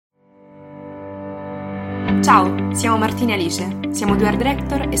Ciao, siamo Martina e Alice, siamo due art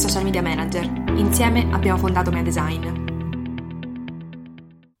director e social media manager. Insieme abbiamo fondato Mea Design.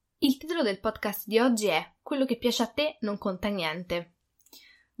 Il titolo del podcast di oggi è Quello che piace a te non conta niente.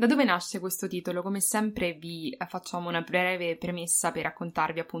 Da dove nasce questo titolo? Come sempre vi facciamo una breve premessa per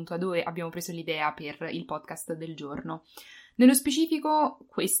raccontarvi appunto da dove abbiamo preso l'idea per il podcast del giorno. Nello specifico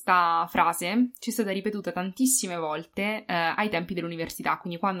questa frase ci è stata ripetuta tantissime volte ai tempi dell'università,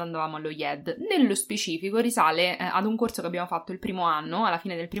 quindi quando andavamo allo IED. Nello specifico risale ad un corso che abbiamo fatto il primo anno, alla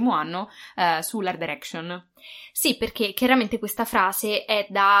fine del primo anno, sull'art direction. Sì, perché chiaramente questa frase è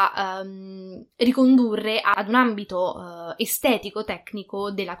da ricondurre ad un ambito estetico,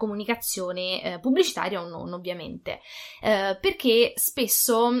 tecnico della comunicazione pubblicitaria o non, ovviamente, perché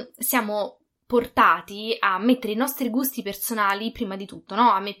spesso siamo portati a mettere i nostri gusti personali prima di tutto,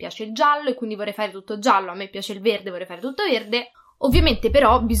 no? A me piace il giallo e quindi vorrei fare tutto giallo, a me piace il verde, vorrei fare tutto verde. Ovviamente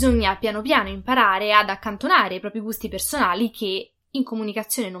però bisogna piano piano imparare ad accantonare i propri gusti personali che in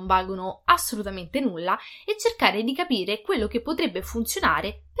comunicazione non valgono assolutamente nulla e cercare di capire quello che potrebbe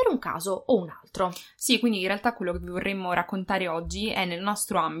funzionare per un caso o un altro. Sì, quindi in realtà quello che vi vorremmo raccontare oggi è nel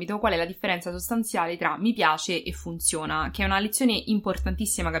nostro ambito qual è la differenza sostanziale tra mi piace e funziona, che è una lezione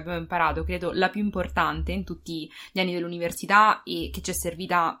importantissima che abbiamo imparato, credo la più importante in tutti gli anni dell'università e che ci è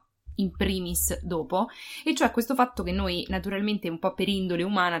servita in primis dopo, e cioè questo fatto che noi naturalmente un po' per indole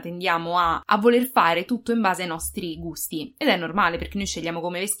umana tendiamo a voler fare tutto in base ai nostri gusti, ed è normale perché noi scegliamo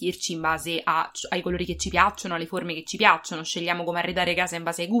come vestirci in base ai colori che ci piacciono, alle forme che ci piacciono, scegliamo come arredare casa in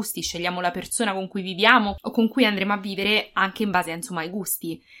base ai gusti, scegliamo la persona con cui viviamo o con cui andremo a vivere anche in base insomma ai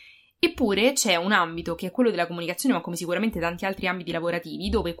gusti. Eppure c'è un ambito che è quello della comunicazione, ma come sicuramente tanti altri ambiti lavorativi,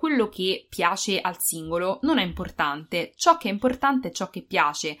 dove quello che piace al singolo non è importante. Ciò che è importante è ciò che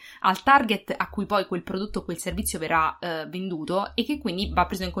piace al target a cui poi quel prodotto o quel servizio verrà venduto, e che quindi va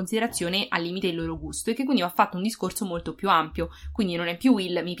preso in considerazione al limite il loro gusto, e che quindi va fatto un discorso molto più ampio. Quindi non è più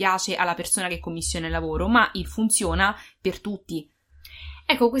il mi piace alla persona che commissiona il lavoro, ma il funziona per tutti.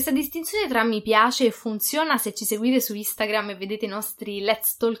 Ecco, questa distinzione tra mi piace e funziona, se ci seguite su Instagram e vedete i nostri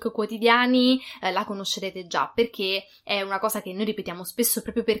Let's Talk quotidiani, la conoscerete già, perché è una cosa che noi ripetiamo spesso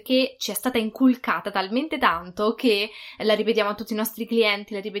proprio perché ci è stata inculcata talmente tanto che la ripetiamo a tutti i nostri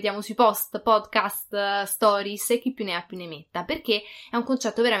clienti, la ripetiamo sui post, podcast, stories e chi più ne ha più ne metta, perché è un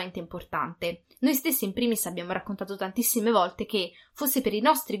concetto veramente importante. Noi stessi in primis abbiamo raccontato tantissime volte che fosse per i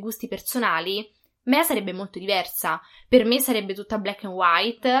nostri gusti personali Mea sarebbe molto diversa, per me sarebbe tutta black and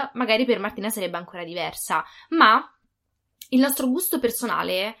white, magari per Martina sarebbe ancora diversa, ma il nostro gusto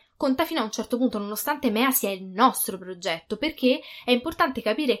personale conta fino a un certo punto, nonostante Mea sia il nostro progetto, perché è importante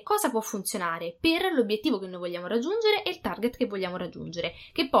capire cosa può funzionare per l'obiettivo che noi vogliamo raggiungere e il target che vogliamo raggiungere,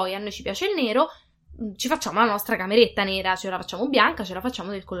 che poi a noi ci piace il nero, ci facciamo la nostra cameretta nera, ce la facciamo bianca, ce la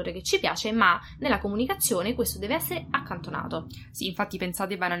facciamo del colore che ci piace, ma nella comunicazione questo deve essere accantonato. Sì, infatti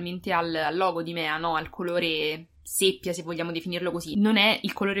pensate banalmente al logo di Mea, no? Al colore seppia, se vogliamo definirlo così. Non è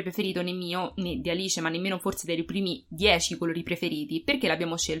il colore preferito né mio né di Alice, ma nemmeno forse dei primi 10 colori preferiti. Perché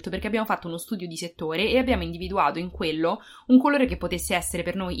l'abbiamo scelto? Perché abbiamo fatto uno studio di settore e abbiamo individuato in quello un colore che potesse essere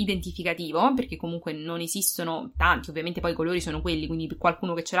per noi identificativo, perché comunque non esistono tanti, ovviamente poi i colori sono quelli, quindi per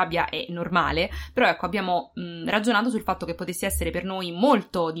qualcuno che ce l'abbia è normale, però ecco, abbiamo ragionato sul fatto che potesse essere per noi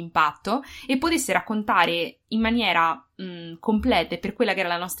molto d'impatto e potesse raccontare in maniera completa e per quella che era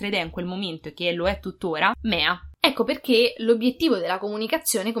la nostra idea in quel momento e che lo è tuttora, Mea. Ecco perché l'obiettivo della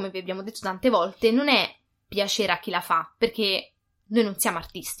comunicazione, come vi abbiamo detto tante volte, non è piacere a chi la fa, perché noi non siamo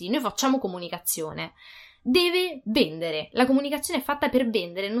artisti, noi facciamo comunicazione. Deve vendere, la comunicazione è fatta per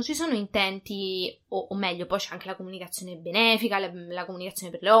vendere, non ci sono intenti, o meglio, poi c'è anche la comunicazione benefica, la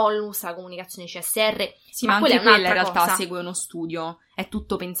comunicazione per le onlus, la comunicazione CSR. Sì, ma anche quella in realtà segue uno studio, è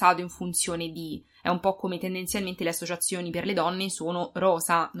tutto pensato in funzione di... È un po' come tendenzialmente le associazioni per le donne sono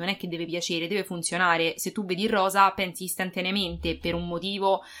rosa, non è che deve piacere, deve funzionare. Se tu vedi il rosa pensi istantaneamente, per un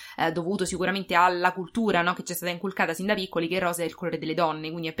motivo dovuto sicuramente alla cultura, no, che ci è stata inculcata sin da piccoli, che il rosa è il colore delle donne,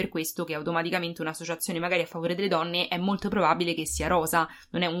 quindi è per questo che automaticamente un'associazione magari a favore delle donne è molto probabile che sia rosa,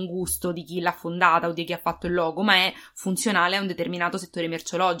 non è un gusto di chi l'ha fondata o di chi ha fatto il logo, ma è funzionale a un determinato settore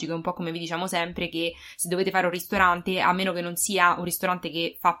merceologico. È un po' come vi diciamo sempre che se dovete fare un ristorante, a meno che non sia un ristorante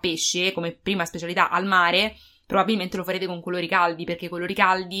che fa pesce come prima specialità al mare, probabilmente lo farete con colori caldi, perché i colori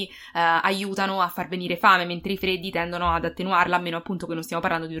caldi aiutano a far venire fame, mentre i freddi tendono ad attenuarla, a meno appunto che non stiamo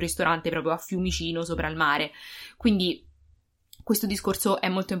parlando di un ristorante proprio a Fiumicino sopra il mare. Quindi Questo discorso è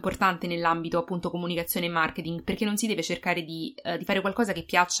molto importante nell'ambito appunto comunicazione e marketing, perché non si deve cercare di fare qualcosa che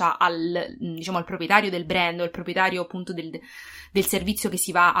piaccia al proprietario del brand o al proprietario appunto del servizio che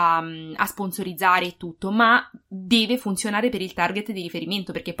si va a sponsorizzare e tutto, ma deve funzionare per il target di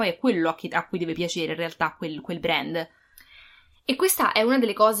riferimento, perché poi è quello a cui deve piacere in realtà quel brand. E questa è una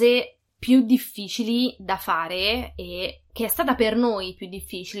delle cose più difficili da fare e che è stata per noi più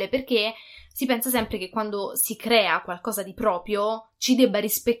difficile, perché si pensa sempre che quando si crea qualcosa di proprio ci debba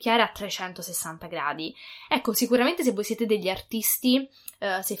rispecchiare a 360 gradi. Ecco, sicuramente se voi siete degli artisti,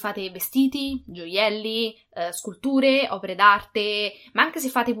 se fate vestiti, gioielli, sculture, opere d'arte, ma anche se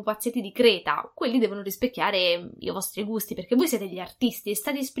fate i pupazzetti di creta, quelli devono rispecchiare i vostri gusti, perché voi siete gli artisti e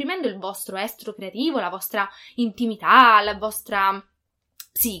state esprimendo il vostro estro creativo, la vostra intimità, la vostra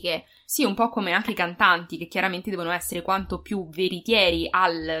psiche. Sì, un po' come anche i cantanti, che chiaramente devono essere quanto più veritieri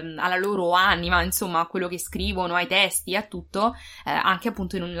alla loro anima, insomma, a quello che scrivono, ai testi, a tutto, anche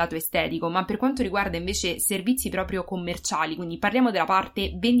appunto in un lato estetico. Ma per quanto riguarda invece servizi proprio commerciali, quindi parliamo della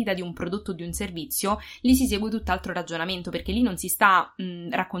parte vendita di un prodotto o di un servizio, lì si segue tutt'altro ragionamento, perché lì non si sta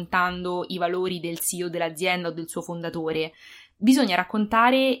raccontando i valori del CEO dell'azienda o del suo fondatore. Bisogna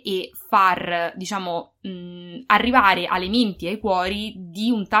raccontare e far, arrivare alle menti e ai cuori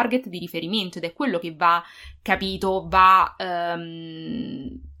di un target di riferimento, ed è quello che va capito, va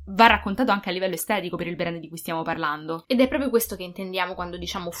raccontato anche a livello estetico per il brand di cui stiamo parlando. Ed è proprio questo che intendiamo quando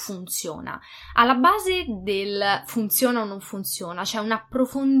diciamo funziona. Alla base del funziona o non funziona c'è un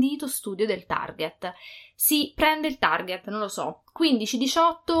approfondito studio del target. Si prende il target, non lo so,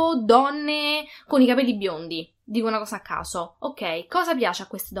 15-18 donne con i capelli biondi. Dico una cosa a caso, ok, cosa piace a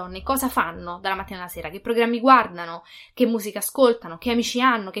queste donne? Cosa fanno dalla mattina alla sera? Che programmi guardano? Che musica ascoltano? Che amici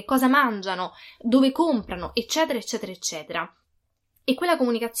hanno? Che cosa mangiano? Dove comprano? Eccetera, eccetera, eccetera. E quella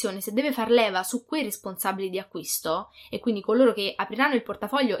comunicazione, se deve far leva su quei responsabili di acquisto, e quindi coloro che apriranno il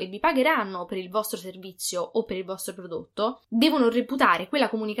portafoglio e vi pagheranno per il vostro servizio o per il vostro prodotto, devono reputare quella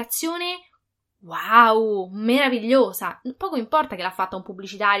comunicazione wow, meravigliosa. Poco importa che l'ha fatta un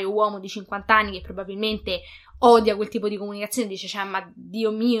pubblicitario uomo di 50 anni che probabilmente odia quel tipo di comunicazione, dice, cioè, ma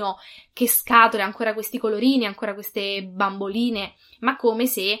Dio mio, che scatole, ancora questi colorini, ancora queste bamboline, ma come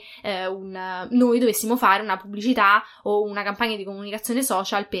se noi dovessimo fare una pubblicità o una campagna di comunicazione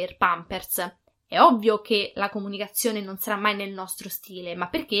social per Pampers. È ovvio che la comunicazione non sarà mai nel nostro stile, ma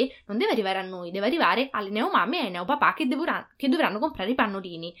perché non deve arrivare a noi, deve arrivare alle neomamme e ai neopapà che dovranno comprare i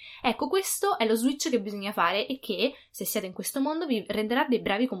pannolini. Ecco, questo è lo switch che bisogna fare e che, se siete in questo mondo, vi renderà dei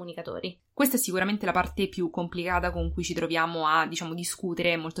bravi comunicatori. Questa è sicuramente la parte più complicata con cui ci troviamo a,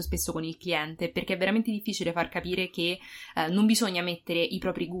 discutere molto spesso con il cliente, perché è veramente difficile far capire che non bisogna mettere i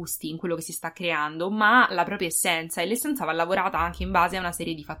propri gusti in quello che si sta creando, ma la propria essenza, e l'essenza va lavorata anche in base a una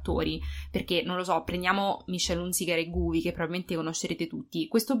serie di fattori, perché, non lo so, prendiamo Michelle Hunziker e Guvi, che probabilmente conoscerete tutti.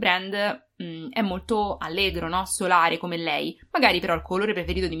 Questo brand è molto allegro, no? Solare come lei, magari però il colore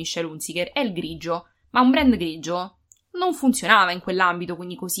preferito di Michelle Hunziker è il grigio, ma un brand grigio non funzionava in quell'ambito,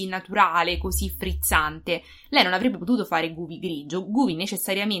 quindi così naturale, così frizzante. Lei non avrebbe potuto fare Guvi grigio. Guvi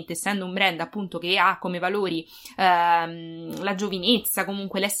necessariamente, essendo un brand appunto che ha come valori la giovinezza,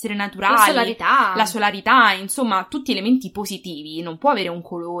 comunque l'essere naturale, la solarità, insomma tutti elementi positivi, non può avere un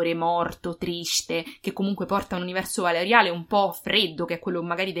colore morto, triste, che comunque porta a un universo valoriale un po' freddo, che è quello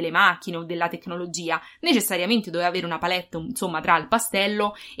magari delle macchine o della tecnologia. Necessariamente doveva avere una palette, insomma, tra il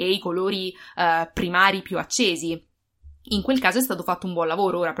pastello e i colori primari più accesi. In quel caso è stato fatto un buon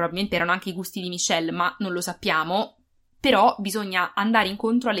lavoro. Ora probabilmente erano anche i gusti di Michelle, ma non lo sappiamo, però bisogna andare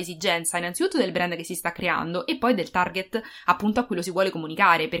incontro all'esigenza innanzitutto del brand che si sta creando e poi del target appunto a cui lo si vuole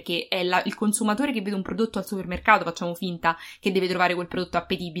comunicare, perché è il consumatore che vede un prodotto al supermercato, facciamo finta, che deve trovare quel prodotto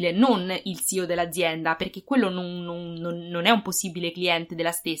appetibile, non il CEO dell'azienda, perché quello non è un possibile cliente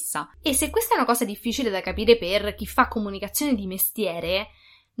della stessa. E se questa è una cosa difficile da capire per chi fa comunicazione di mestiere,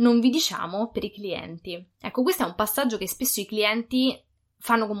 non vi diciamo per i clienti. Ecco, questo è un passaggio che spesso i clienti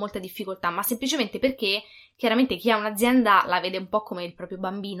fanno con molta difficoltà, ma semplicemente perché chiaramente chi ha un'azienda la vede un po' come il proprio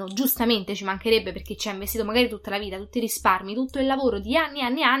bambino. Giustamente, ci mancherebbe, perché ci ha investito magari tutta la vita, tutti i risparmi, tutto il lavoro di anni e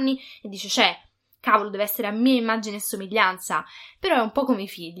anni e anni, e dice, cavolo, deve essere a mia immagine e somiglianza. Però è un po' come i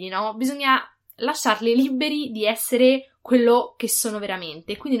figli, no? Bisogna lasciarli liberi di essere quello che sono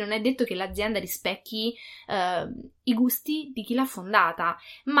veramente, quindi non è detto che l'azienda rispecchi i gusti di chi l'ha fondata,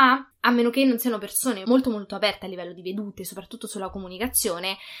 ma a meno che non siano persone molto molto aperte a livello di vedute, soprattutto sulla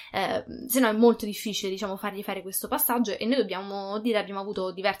comunicazione, se no è molto difficile, fargli fare questo passaggio. E noi dobbiamo dire, abbiamo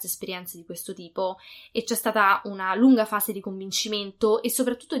avuto diverse esperienze di questo tipo e c'è stata una lunga fase di convincimento e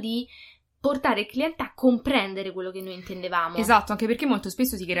soprattutto di portare il cliente a comprendere quello che noi intendevamo. Esatto, anche perché molto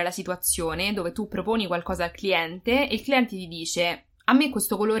spesso si crea la situazione dove tu proponi qualcosa al cliente e il cliente ti dice: a me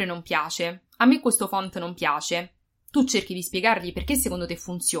questo colore non piace, a me questo font non piace. Tu cerchi di spiegargli perché secondo te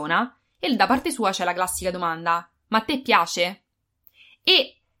funziona e da parte sua c'è la classica domanda: ma a te piace?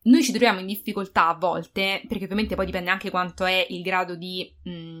 E noi ci troviamo in difficoltà a volte, perché ovviamente poi dipende anche quanto è il grado di,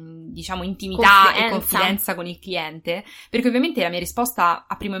 intimità e confidenza con il cliente, perché ovviamente la mia risposta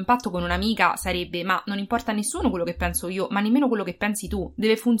a primo impatto con un'amica sarebbe: ma non importa a nessuno quello che penso io, ma nemmeno quello che pensi tu,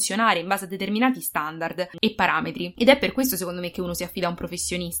 deve funzionare in base a determinati standard e parametri. Ed è per questo secondo me che uno si affida a un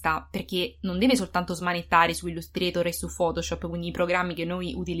professionista, perché non deve soltanto smanettare su Illustrator e su Photoshop, quindi i programmi che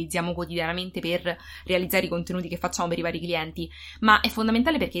noi utilizziamo quotidianamente per realizzare i contenuti che facciamo per i vari clienti, ma è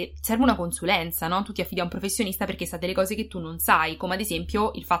fondamentale perché serve una consulenza, no? Tu ti affidi a un professionista perché sa delle cose che tu non sai, come ad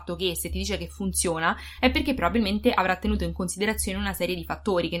esempio il fatto che se ti dice che funziona è perché probabilmente avrà tenuto in considerazione una serie di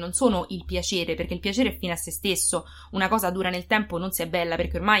fattori che non sono il piacere, perché il piacere è fine a se stesso, una cosa dura nel tempo non si è bella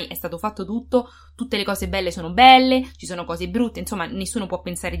perché ormai è stato fatto tutto, tutte le cose belle sono belle, ci sono cose brutte, insomma nessuno può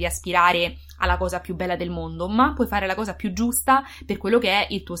pensare di aspirare alla cosa più bella del mondo, ma puoi fare la cosa più giusta per quello che è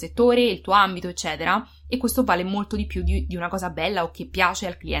il tuo settore, il tuo ambito, eccetera, e questo vale molto di più di una cosa bella o che piace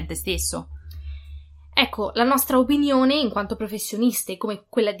al cliente stesso. Ecco, la nostra opinione in quanto professioniste, come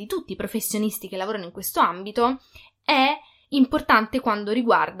quella di tutti i professionisti che lavorano in questo ambito, è importante quando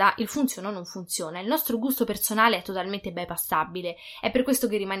riguarda il funziona o non funziona. Il nostro gusto personale è totalmente bypassabile, è per questo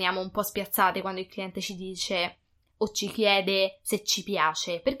che rimaniamo un po' spiazzate quando il cliente ci dice o ci chiede se ci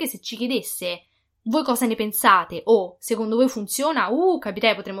piace, perché se ci chiedesse voi cosa ne pensate o secondo voi funziona,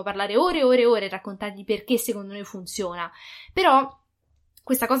 capirei, potremmo parlare ore e ore e ore e raccontargli perché secondo noi funziona, però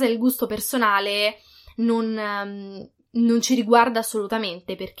questa cosa del gusto personale non ci riguarda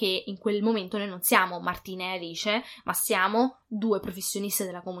assolutamente, perché in quel momento noi non siamo Martina e Alice, ma siamo due professioniste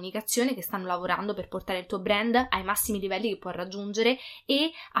della comunicazione che stanno lavorando per portare il tuo brand ai massimi livelli che può raggiungere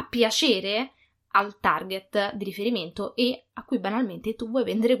e a piacere al target di riferimento e a cui banalmente tu vuoi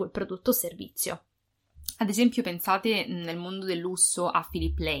vendere quel prodotto o servizio. Ad esempio pensate nel mondo del lusso a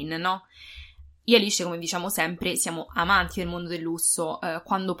Philip Lane, no? Io e Alice, come diciamo sempre, siamo amanti del mondo del lusso,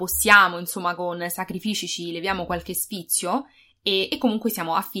 quando possiamo, insomma, con sacrifici ci leviamo qualche sfizio e comunque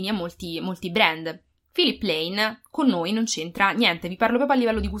siamo affini a molti brand. Philip Lane con noi non c'entra niente, vi parlo proprio a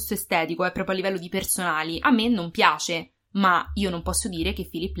livello di gusto estetico, proprio a livello di personali, a me non piace, ma io non posso dire che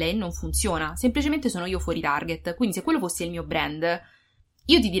Philip Lane non funziona, semplicemente sono io fuori target, quindi se quello fosse il mio brand,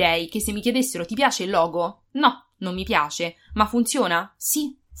 io ti direi che se mi chiedessero ti piace il logo? No, non mi piace, ma funziona?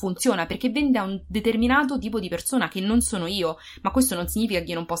 Sì. Funziona perché vende a un determinato tipo di persona che non sono io, ma questo non significa che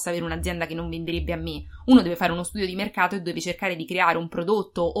io non possa avere un'azienda che non venderebbe a me. Uno deve fare uno studio di mercato e deve cercare di creare un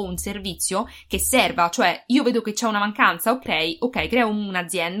prodotto o un servizio che serva, cioè io vedo che c'è una mancanza, ok, creo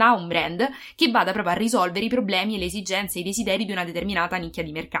un'azienda, un brand che vada proprio a risolvere i problemi e le esigenze e i desideri di una determinata nicchia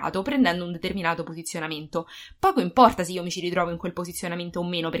di mercato, prendendo un determinato posizionamento. Poco importa se io mi ci ritrovo in quel posizionamento o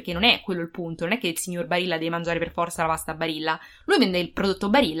meno, perché non è quello il punto, non è che il signor Barilla deve mangiare per forza la pasta Barilla, lui vende il prodotto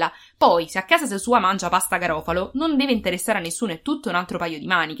Barilla. Poi, se a casa sua mangia pasta Garofalo, non deve interessare a nessuno, è tutto un altro paio di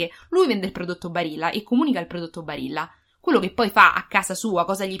maniche. Lui vende il prodotto Barilla e comunica il prodotto Barilla. Quello che poi fa a casa sua,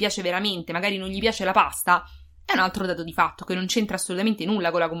 cosa gli piace veramente, magari non gli piace la pasta, è un altro dato di fatto che non c'entra assolutamente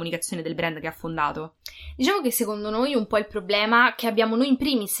nulla con la comunicazione del brand che ha fondato. Diciamo che secondo noi un po' il problema che abbiamo noi in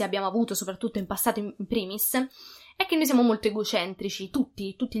primis e abbiamo avuto soprattutto in passato in primis è che noi siamo molto egocentrici,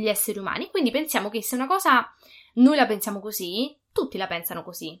 tutti gli esseri umani, quindi pensiamo che se una cosa noi la pensiamo così, tutti la pensano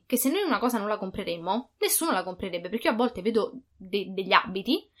così, che se noi una cosa non la compreremmo, nessuno la comprerebbe, perché io a volte vedo degli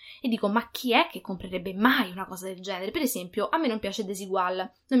abiti e dico ma chi è che comprerebbe mai una cosa del genere? Per esempio, a me non piace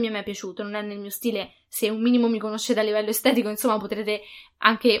Desigual, non mi è mai piaciuto, non è nel mio stile, se un minimo mi conoscete a livello estetico, insomma potrete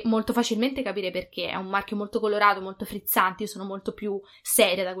anche molto facilmente capire perché, è un marchio molto colorato, molto frizzante, io sono molto più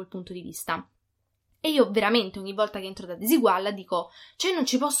seria da quel punto di vista. E io veramente ogni volta che entro da Desigual dico, cioè non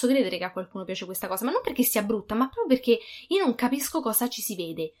ci posso credere che a qualcuno piace questa cosa, ma non perché sia brutta, ma proprio perché io non capisco cosa ci si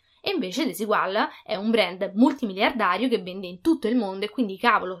vede. E invece Desigual è un brand multimiliardario che vende in tutto il mondo e quindi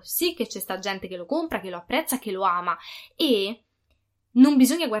cavolo, sì che c'è sta gente che lo compra, che lo apprezza, che lo ama e non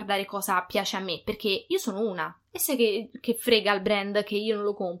bisogna guardare cosa piace a me, perché io sono una. E sai che frega il brand che io non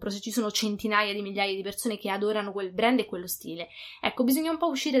lo compro, se ci sono centinaia di migliaia di persone che adorano quel brand e quello stile. Ecco, bisogna un po'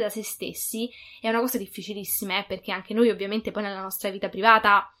 uscire da se stessi, è una cosa difficilissima, perché anche noi ovviamente poi nella nostra vita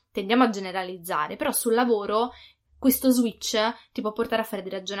privata tendiamo a generalizzare, però sul lavoro questo switch ti può portare a fare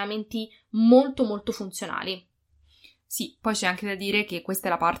dei ragionamenti molto molto funzionali. Sì, poi c'è anche da dire che questa è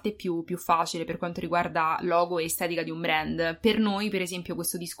la parte più facile per quanto riguarda logo e estetica di un brand. Per noi, per esempio,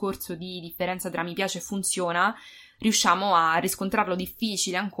 questo discorso di differenza tra mi piace e funziona riusciamo a riscontrarlo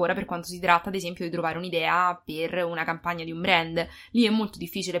difficile ancora per quanto si tratta, ad esempio, di trovare un'idea per una campagna di un brand. Lì è molto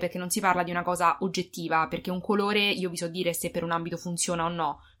difficile perché non si parla di una cosa oggettiva, perché un colore io vi so dire se per un ambito funziona o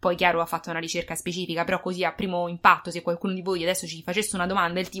no. Poi chiaro va fatta una ricerca specifica, però così a primo impatto, se qualcuno di voi adesso ci facesse una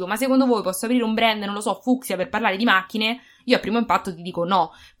domanda del tipo ma secondo voi posso aprire un brand, non lo so, fucsia per parlare di macchine? Io a primo impatto ti dico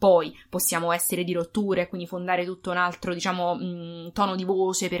no. Poi possiamo essere di rotture, quindi fondare tutto un altro, diciamo, tono di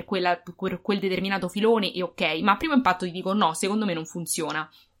voce per quel determinato filone e ok, ma a primo impatto ti dico no, secondo me non funziona.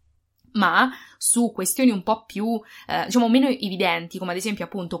 Ma su questioni un po' più, diciamo, meno evidenti, come ad esempio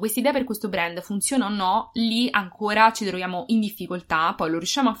appunto quest'idea per questo brand funziona o no, lì ancora ci troviamo in difficoltà, poi lo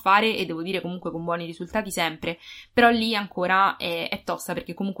riusciamo a fare e devo dire comunque con buoni risultati sempre, però lì ancora è tosta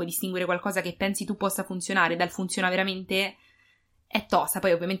perché comunque distinguere qualcosa che pensi tu possa funzionare dal funziona veramente è tosta.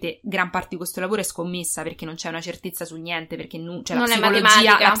 Poi ovviamente gran parte di questo lavoro è scommessa perché non c'è una certezza su niente, perché cioè non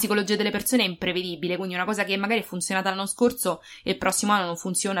la psicologia delle persone è imprevedibile, quindi una cosa che magari è funzionata l'anno scorso e il prossimo anno non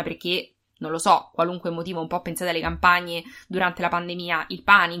funziona perché, non lo so, qualunque motivo, un po' pensate alle campagne durante la pandemia, il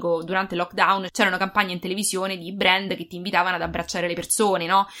panico, durante il lockdown, c'erano campagne in televisione di brand che ti invitavano ad abbracciare le persone,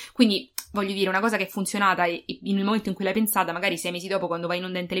 no? Quindi voglio dire, una cosa che è funzionata e nel momento in cui l'hai pensata, magari 6 mesi dopo quando vai in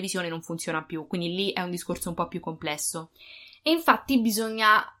onda in televisione non funziona più, quindi lì è un discorso un po' più complesso. E infatti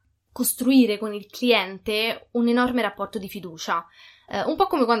bisogna costruire con il cliente un enorme rapporto di fiducia. Un po'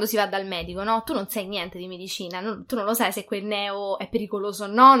 come quando si va dal medico, no? Tu non sai niente di medicina, tu non lo sai se quel neo è pericoloso o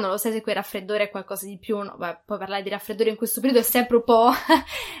no, non lo sai se quel raffreddore è qualcosa di più, no? Beh, poi parlare di raffreddore in questo periodo è sempre un po',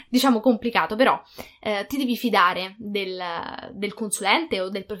 diciamo, complicato, però ti devi fidare del consulente o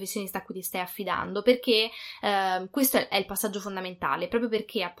del professionista a cui ti stai affidando, perché questo è il passaggio fondamentale, proprio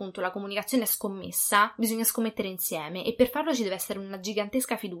perché appunto la comunicazione è scommessa, bisogna scommettere insieme e per farlo ci deve essere una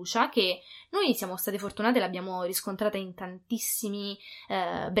gigantesca fiducia che noi siamo state fortunate, l'abbiamo riscontrata in tantissimi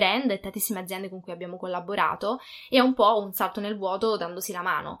brand e tantissime aziende con cui abbiamo collaborato, e è un po' un salto nel vuoto dandosi la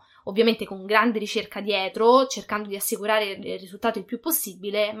mano, ovviamente con grande ricerca dietro, cercando di assicurare il risultato il più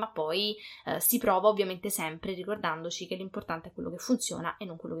possibile, ma poi si prova ovviamente sempre ricordandoci che l'importante è quello che funziona e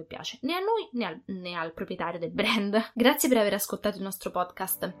non quello che piace né a noi né al proprietario del brand. Grazie per aver ascoltato il nostro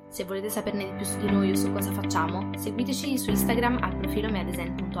podcast. Se volete saperne di più su di noi o su cosa facciamo, seguiteci su Instagram al profilo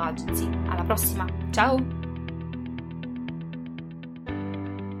meadesign.agency. Alla prossima, ciao!